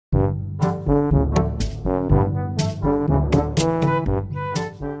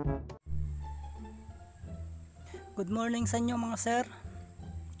morning sa inyo mga sir.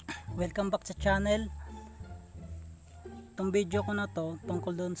 Welcome back sa channel. Itong video ko na to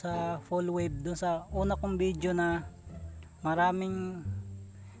tungkol doon sa Fullwave, doon sa una kong video na maraming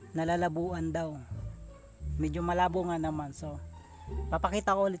nalalabuan daw. Medyo malabo nga naman, so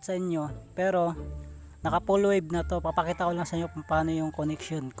papakita ko ulit sa inyo. Pero naka Fullwave na to, papakita ko lang sa inyo kung paano yung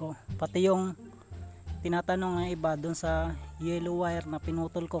connection ko. Pati yung tinatanong ng iba doon sa yellow wire na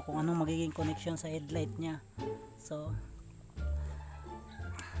pinutol ko kung anong magiging connection sa headlight nya. So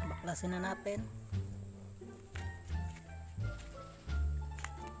baklasin na natin.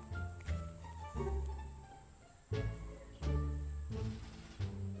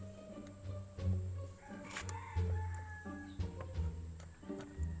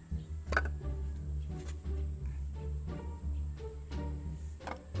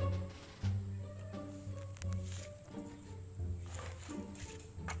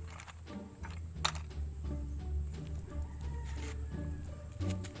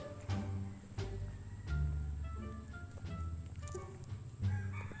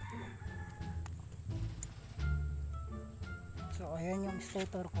 So ayan yung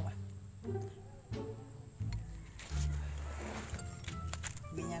stator ko.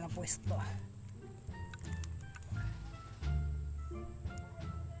 Ganyan ang pwesto.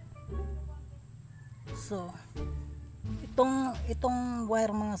 So itong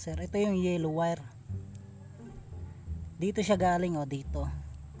wire mga sir, ito yung yellow wire. Dito siya galing, oh, dito.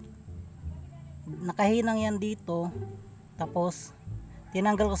 Nakahinang yan dito. Tapos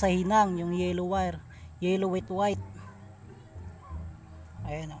tinanggal ko sa hinang yung yellow wire, yellow with white.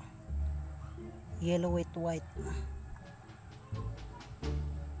 Ayan, oh. Yellow with white.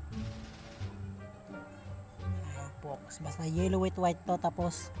 Ayan po. Basta yellow with white to.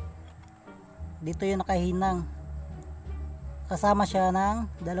 Tapos dito yung nakahinang. Kasama siya ng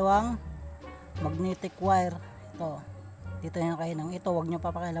dalawang magnetic wire. Ito. Dito yung nakahinang. Ito wag nyo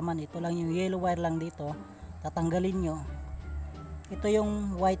papakialaman. Ito lang yung yellow wire lang dito. Tatanggalin nyo. Ito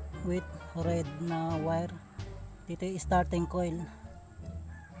yung white with red na wire. Dito yung starting coil.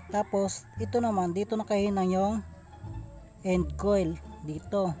 Tapos ito naman, dito nakahinang yung end coil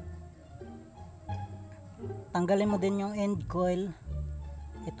dito. Tanggalin mo din yung end coil.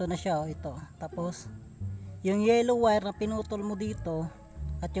 Ito na siya, oh, ito. Tapos yung yellow wire na pinutol mo dito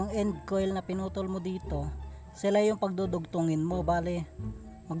at yung end coil na pinutol mo dito, sila yung pagdudugtungin mo. Bale,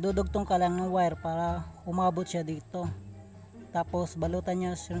 magdudugtong ka lang ng wire para umabot siya dito. Tapos balutan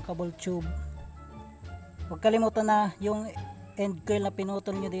niya shrinkable tube. Huwag kalimutan na yung end coil na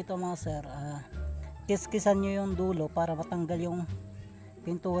pinutol nyo dito mga sir, kiskisan nyo yung dulo para matanggal yung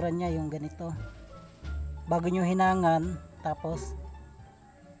pintura nya, yung ganito, bago nyo hinangan. Tapos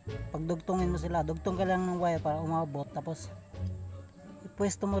pagdugtungin mo sila, dugtong ka lang ng wire para umabot. Tapos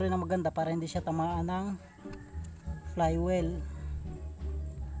ipwesto mo rin na maganda para hindi siya tamaan ng flywheel.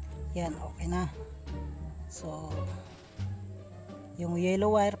 Yan, okay na. So yung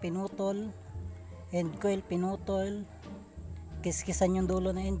yellow wire pinutol, end coil pinutol, kiskisan yung dulo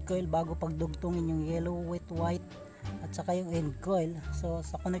ng end coil bago pagdugtungin yung yellow with white at saka yung end coil. So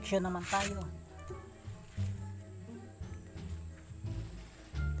sa connection naman tayo.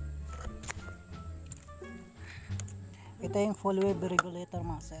 Ito yung Fullwave regulator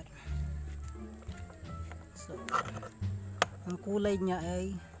mga sir. So ang kulay niya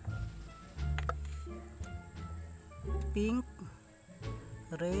ay pink,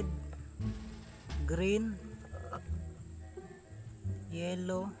 red, green,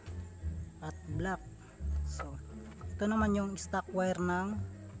 yellow at black. So ito naman yung stock wire ng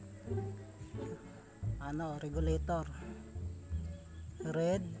regulator.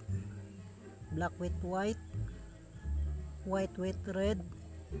 Red, black with white, white with red,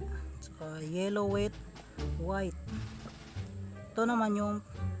 saka yellow with white. Ito naman yung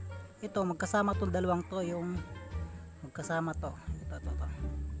magkasama tong dalawang to, yung magkasama to. Ito.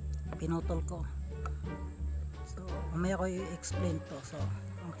 Pinutol ko. So mamaya ko i-explain to. So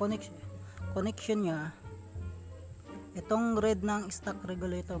ang connection nya, itong red ng stock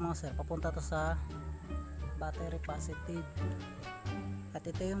regulator mga sir, papunta to sa battery positive, at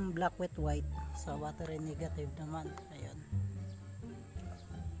ito yung black with white sa battery negative naman. Ayun,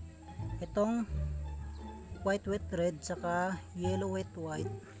 itong white with red saka yellow with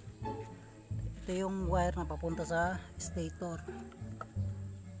white, ito yung wire na papunta sa stator.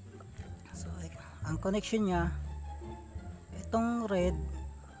 So ang connection nya, itong red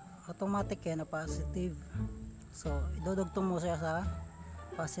automatic yan na positive. So idudugtong mo siya sa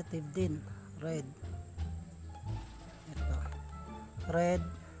positive din, red. Ito red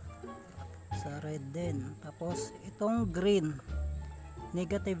sa red din. Tapos itong green,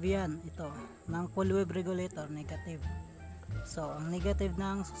 negative yan, ito ng full wave regulator, negative. So ang negative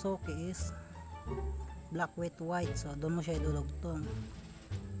ng Suzuki is black with white, so doon mo siya idudugtong.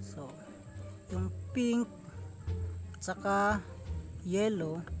 So yung pink at saka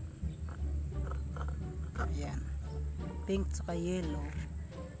yellow, ayan, pink at saka yellow,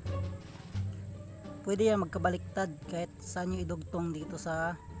 pwede yan magkabaliktad kahit saan nyo idugtong, dito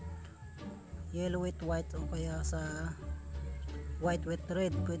sa yellow with white o kaya sa white with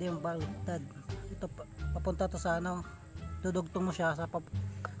red, pwede yung baliktad. Ito papunta to sa ano, dudugtong mo siya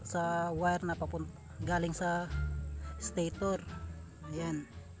sa wire na papunta galing sa stator, ayan.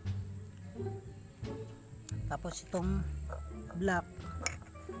 Tapos itong black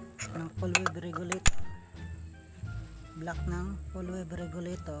ng full wave regulator, black ng full wave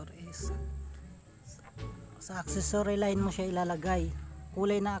regulator is sa accessory line mo siya ilalagay.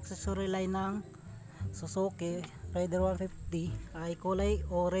 Kulay na accessory line ng Suzuki R150 ay kulay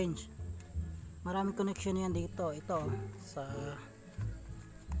orange. Maraming connection yan dito. Ito sa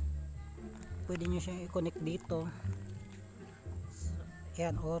pwede nyo siyang i-connect dito.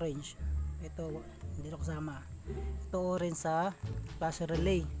 Yan, orange. Ito hindi na kasama. Ito orange sa flash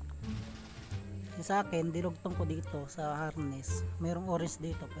relay. Yung sa akin dinugtong ko dito sa harness. Merong orange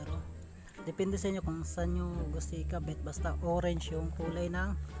dito pero depende sa inyo kung saan nyo gusto ikabit. Basta orange yung kulay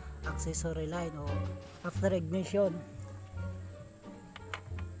ng accessory line o after ignition.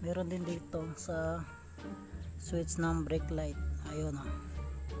 Meron din dito sa switch ng brake light, ayun o,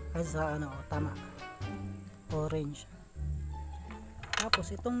 ay sa ano, tama, orange. Tapos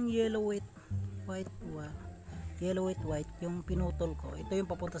itong yellow with white, yung pinutol ko, ito yung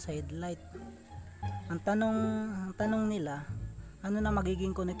papunta sa headlight. Ang tanong nila, ano na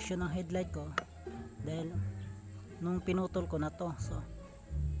magiging connection ng headlight ko dahil nung pinutol ko na to. So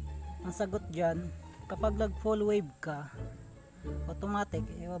ang sagot dyan, kapag nag full wave ka, automatic,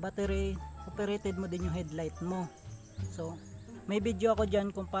 battery operated mo din yung headlight mo. So may video ako dyan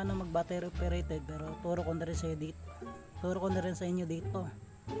kung paano mag battery operated, pero turo ko na rin sa inyo dito.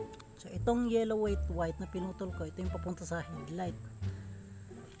 So itong yellow with white na pinutol ko, ito yung papunta sa headlight.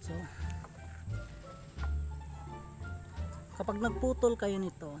 So kapag nagputol kayo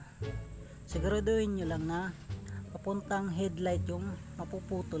nito, siguraduhin nyo lang na papuntang headlight yung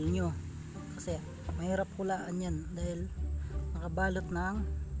mapuputol nyo, kasi mahirap hulaan yan dahil nakabalot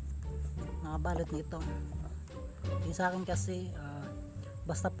nito. Yung sa akin kasi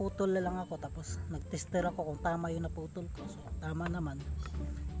basta putol na lang ako, tapos nagtester ako kung tama yung naputol ko, so tama naman.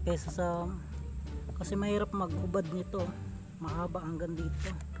 Kaysa sa, kasi mahirap maghubad nito, mahaba hanggang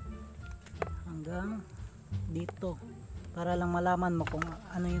dito para lang malaman mo kung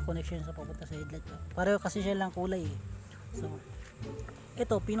ano yung connection sa papunta sa headlight ko. Pareho kasi siya lang kulay eh. So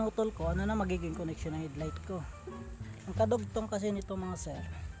ito pinutol ko, ano na magiging connection ng headlight ko. Ang kadugtong kasi nito mga sir,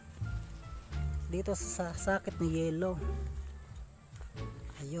 dito sa socket ni yellow,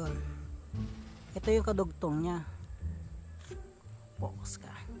 ayun, ito yung kadugtong nya. Focus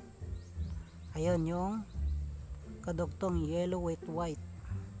ka, ayun yung kadugtong yellow with white,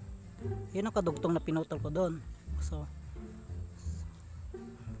 yun ang kadugtong na pinutol ko doon. So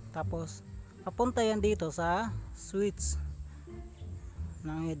tapos papunta yan dito sa switch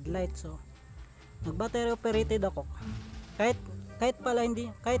ng headlight. So nag battery operated ako, kahit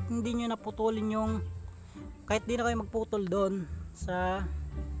hindi nyo naputulin yung, kahit di na kayo magputol doon sa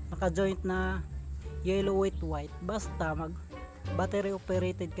naka joint na yellow with white, basta mag battery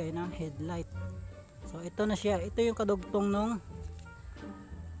operated kayo ng headlight. So ito na siya, ito yung kadugtong nung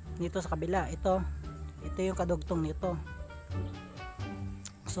dito sa kabila, ito yung kadugtong nito.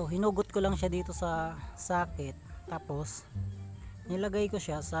 So hinugot ko lang siya dito sa socket, tapos nilagay ko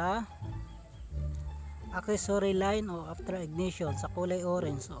siya sa accessory line o after ignition sa kulay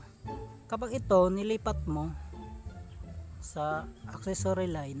orange. So kapag ito nilipat mo sa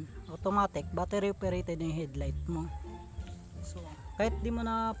accessory line, automatic battery operated yung headlight mo. So kahit di mo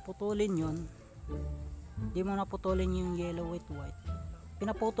na putulin yun, di mo na putulin yung yellow with white,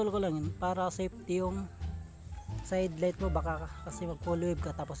 pinaputol ko lang yun para safety yung sa headlight mo. Baka kasi mag full wave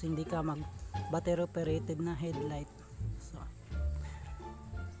ka tapos hindi ka mag battery operated na headlight. So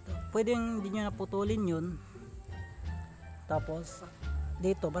pwede hindi nyo naputulin yun. Tapos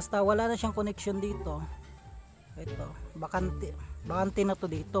dito, basta wala na siyang connection dito, ito bakante na to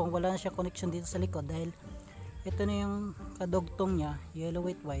dito, wala na siyang connection dito sa likod dahil ito na yung kadugtong nya, yellow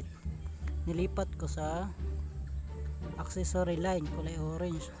with white, nilipat ko sa accessory line kulay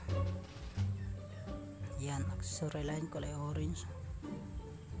orange. Yan, accessory line kulay orange.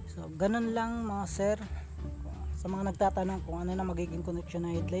 So ganun lang mga sir, sa mga nagtatanong kung ano na magiging connection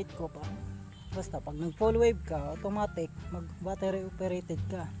ng headlight ko pa, Basta pag nag full wave ka, automatic mag battery operated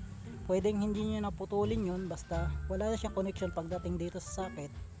ka. Pwedeng hindi nyo naputulin yun, basta wala na siyang connection pagdating dito sa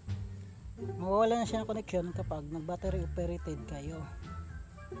socket. Mawawala na siya ng connection kapag nag battery operated kayo.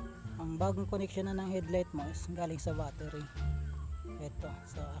 Ang bagong connection na ng headlight mo is galing sa battery, ito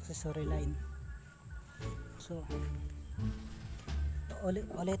sa accessory line. So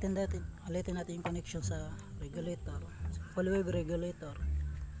ulitin natin yung connection sa regulator, sa full wave regulator.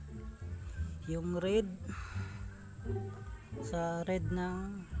 Yung red sa red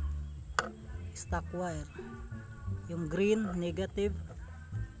ng stock wire, yung green negative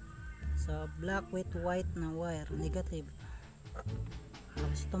sa black with white na wire, negative.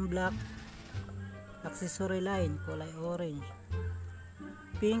 Tapos itong black accessory line, kulay orange.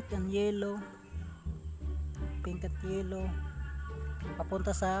 Pink and yellow papunta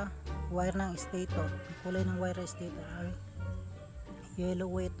sa wire ng stator. Kulay ng wire stator ay yellow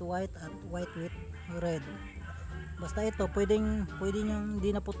with white at white with red. Basta ito pwedeng yung hindi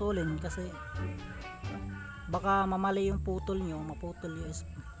naputulin kasi baka mamali yung putol nyo, maputol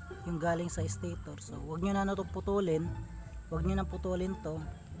yung galing sa stator. So wag nyo na putulin, wag nyo na putulin to.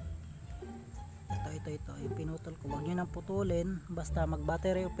 Ito yung pinutol ko, wag nyo na putulin, basta mag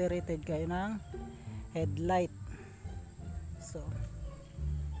battery operated kayo ng headlight. So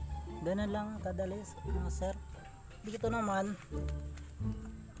ganun lang kadali mga sir. Dito naman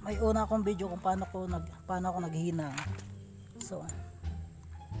may una akong video kung paano ako naghinang. So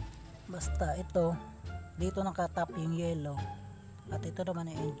basta ito dito nakatap yung yellow at ito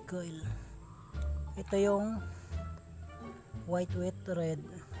naman yung end coil. Ito yung white with red.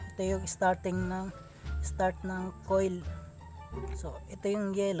 Ito yung start ng coil. So ito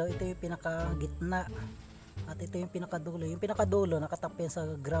yung yellow, ito yung pinaka gitna at ito yung pinakadulo. Yung pinakadulo nakatap yan sa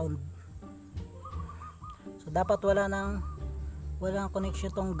ground. So dapat walang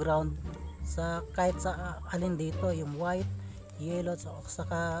connection tong ground sa kahit sa alin dito, yung white, yellow,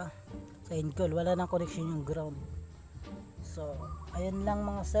 saka sa end coil, wala nang connection yung ground. So ayan lang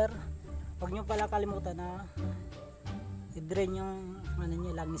mga sir. Huwag nyo pala kalimutan na i-drain yung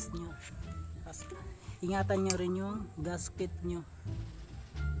langis nyo. Tapos ingatan nyo rin yung gasket nyo,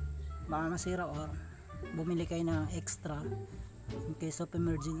 baka masira or bumili kayo ng extra in case of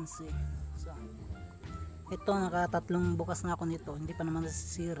emergency. So ito nakatatlong bukas na ako nito, hindi pa naman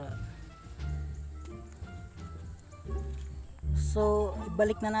nasisira. So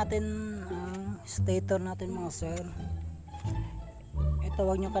ibalik na natin ang stator natin mga sir. Ito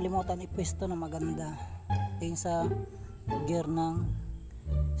wag nyo kalimutan ipwesto na maganda. Ito yung sa gear ng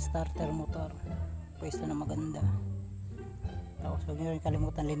starter motor, pwesto na maganda. Tapos wag nyo rin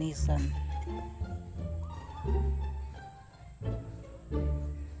kalimutan linisan.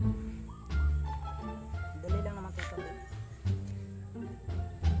 Dali lang naman ito.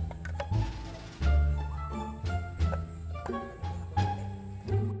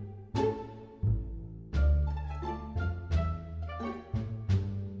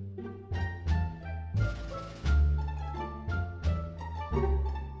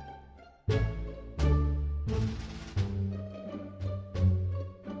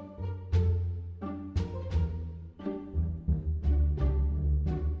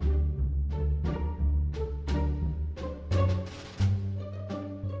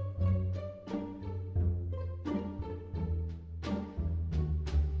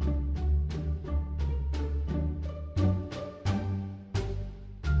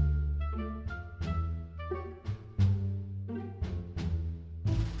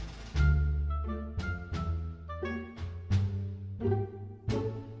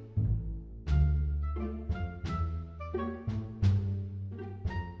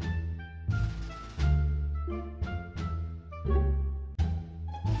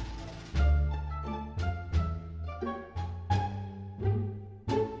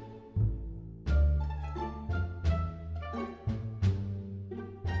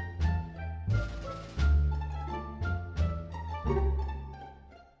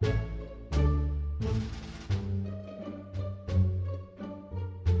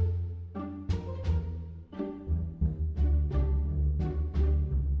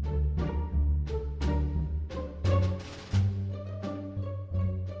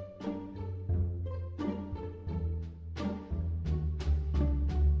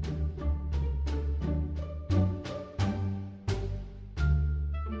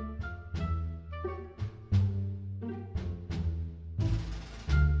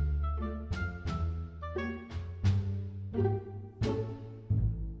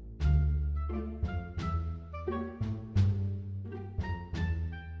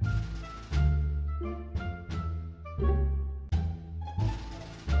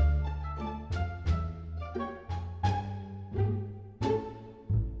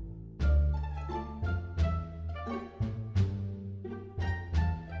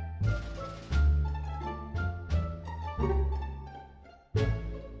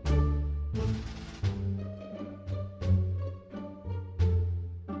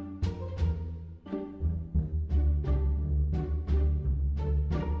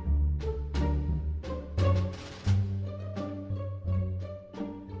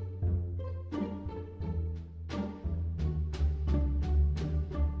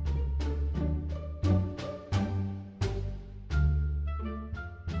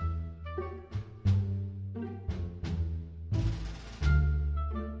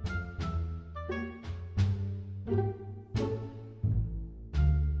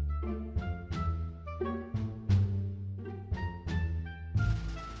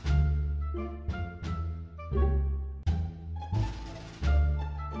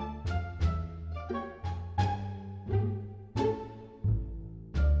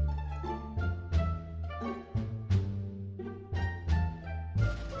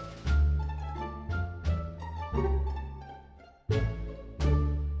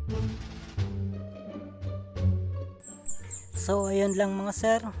 So ayun lang mga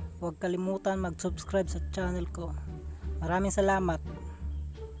sir, huwag kalimutan mag-subscribe sa channel ko. Maraming salamat.